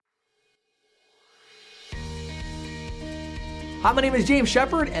Hi, my name is James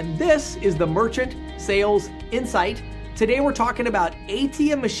Shepard, and this is the Merchant Sales Insight. Today we're talking about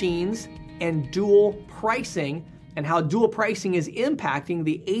ATM machines and dual pricing and how dual pricing is impacting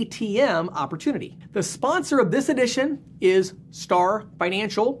the ATM opportunity. The sponsor of this edition is Star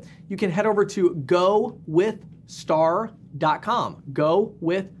Financial. You can head over to gowithstar.com.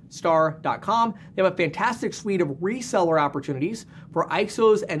 Gowithstar.com. They have a fantastic suite of reseller opportunities for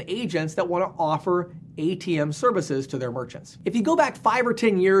ISOs and agents that want to offer ATM services to their merchants. If you go back 5 or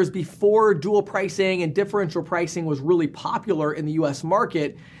 10 years before dual pricing and differential pricing was really popular in the US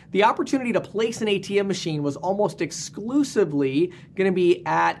market, the opportunity to place an ATM machine was almost exclusively going to be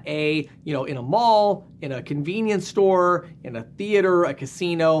at in a mall, in a convenience store, in a theater, a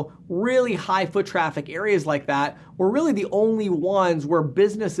casino. Really high foot traffic areas like that were really the only ones where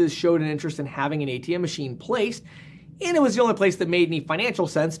businesses showed an interest in having an ATM machine placed. And it was the only place that made any financial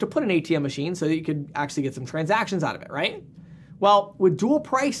sense to put an ATM machine so that you could actually get some transactions out of it, right? Well, with dual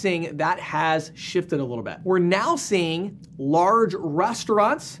pricing, that has shifted a little bit. We're now seeing large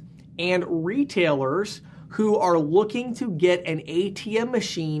restaurants and retailers who are looking to get an ATM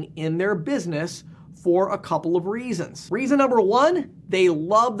machine in their business for a couple of reasons. Reason number one, they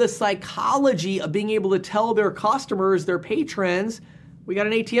love the psychology of being able to tell their customers, their patrons, we got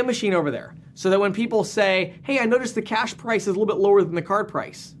an ATM machine over there. So that when people say, hey, I noticed the cash price is a little bit lower than the card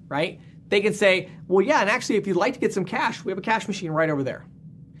price, right? They can say, well, yeah, and actually, if you'd like to get some cash, we have a cash machine right over there.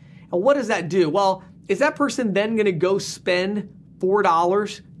 And what does that do? Well, is that person then going to go spend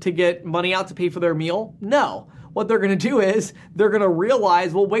 $4 to get money out to pay for their meal? No. What they're going to do is they're going to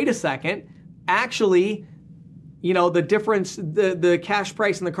realize, well, wait a second, actually, the difference, the cash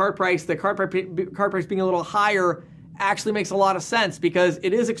price and the card price being a little higher actually makes a lot of sense because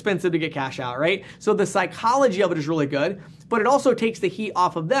it is expensive to get cash out, right? So the psychology of it is really good, but it also takes the heat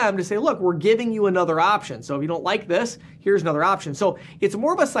off of them to say, look, we're giving you another option. So if you don't like this, here's another option. So it's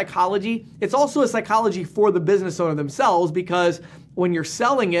more of a psychology. It's also a psychology for the business owner themselves because when you're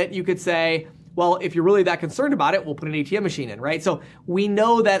selling it, you could say, well, if you're really that concerned about it, we'll put an ATM machine in, right? So we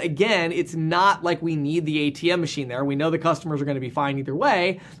know that, again, it's not like we need the ATM machine there. We know the customers are going to be fine either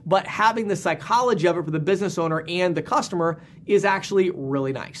way, but having the psychology of it for the business owner and the customer is actually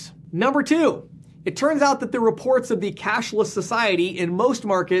really nice. Number two, it turns out that the reports of the cashless society in most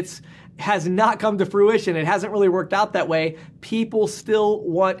markets has not come to fruition. It hasn't really worked out that way. People still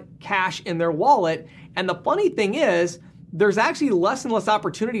want cash in their wallet. And the funny thing is, there's actually less and less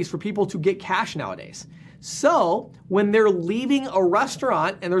opportunities for people to get cash nowadays. So when they're leaving a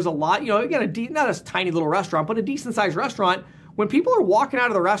restaurant, and there's a lot, again, not a tiny little restaurant, but a decent sized restaurant, when people are walking out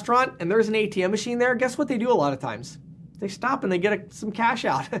of the restaurant and there's an ATM machine there, guess what they do a lot of times? They stop and they get some cash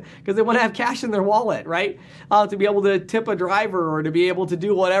out because they want to have cash in their wallet, right? To be able to tip a driver or to be able to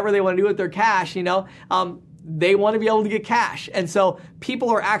do whatever they want to do with their cash, they want to be able to get cash. And so people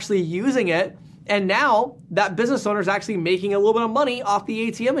are actually using it. And now that business owner is actually making a little bit of money off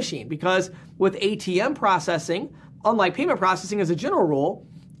the ATM machine because with ATM processing, unlike payment processing as a general rule,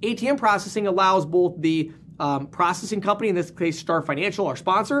 ATM processing allows both the processing company, in this case Star Financial, our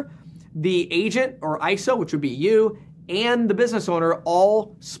sponsor, the agent or ISO, which would be you, and the business owner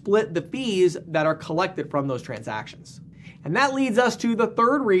all split the fees that are collected from those transactions. And that leads us to the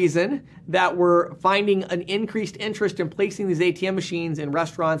third reason that we're finding an increased interest in placing these ATM machines in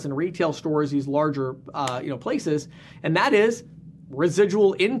restaurants and retail stores, these larger places, and that is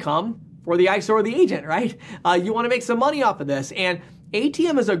residual income for the ISO or the agent, right? You want to make some money off of this. And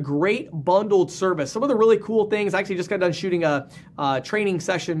ATM is a great bundled service. Some of the really cool things, I actually just got done shooting a training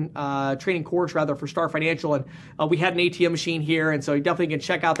course for Star Financial, and we had an ATM machine here, and so you definitely can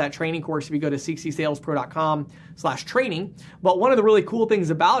check out that training course if you go to ccssalespro.com/training. But one of the really cool things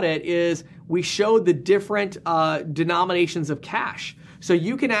about it is we showed the different denominations of cash. So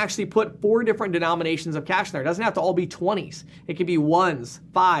you can actually put 4 different denominations of cash in there. It doesn't have to all be 20s. It could be 1s,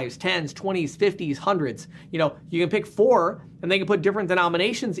 5s, 10s, 20s, 50s, 100s. You can pick 4 and they can put different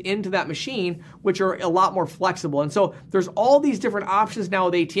denominations into that machine, which are a lot more flexible. And so there's all these different options now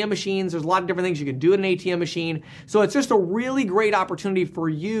with ATM machines. There's a lot of different things you can do in an ATM machine. So it's just a really great opportunity for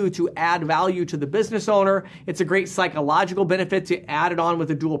you to add value to the business owner. It's a great psychological benefit to add it on with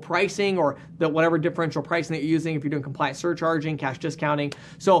the dual pricing or the whatever differential pricing that you're using if you're doing compliant surcharging, cash discounting.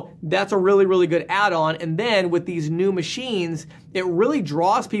 So that's a really, really good add-on. And then with these new machines, it really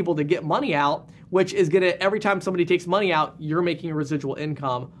draws people to get money out, which is going to, every time somebody takes money out, you're making a residual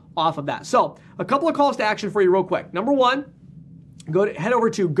income off of that. So a couple of calls to action for you real quick. Number one, head over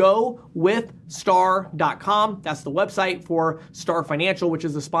to gowithstar.com. That's the website for Star Financial, which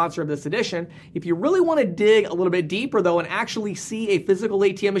is the sponsor of this edition. If you really want to dig a little bit deeper, though, and actually see a physical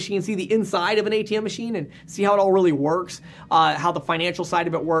ATM machine, see the inside of an ATM machine, and see how it all really works, how the financial side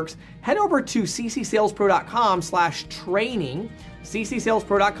of it works, head over to ccsalespro.com/training.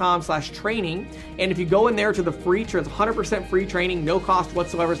 ccsalespro.com/training. And if you go in there to the free, it's 100% free training, no cost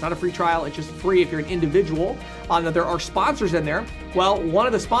whatsoever. It's not a free trial. It's just free if you're an individual. That there are sponsors in there. Well, one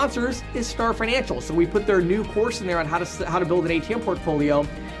of the sponsors is Star Financial. So we put their new course in there on how to build an ATM portfolio.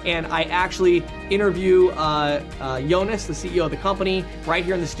 And I actually interview Jonas, the CEO of the company, right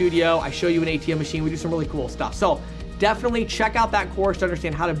here in the studio. I show you an ATM machine. We do some really cool stuff. So definitely check out that course to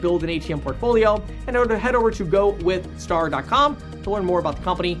understand how to build an ATM portfolio, and head over to gowithstar.com to learn more about the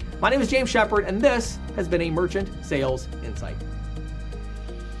company. My name is James Shepard, and this has been a Merchant Sales Insight.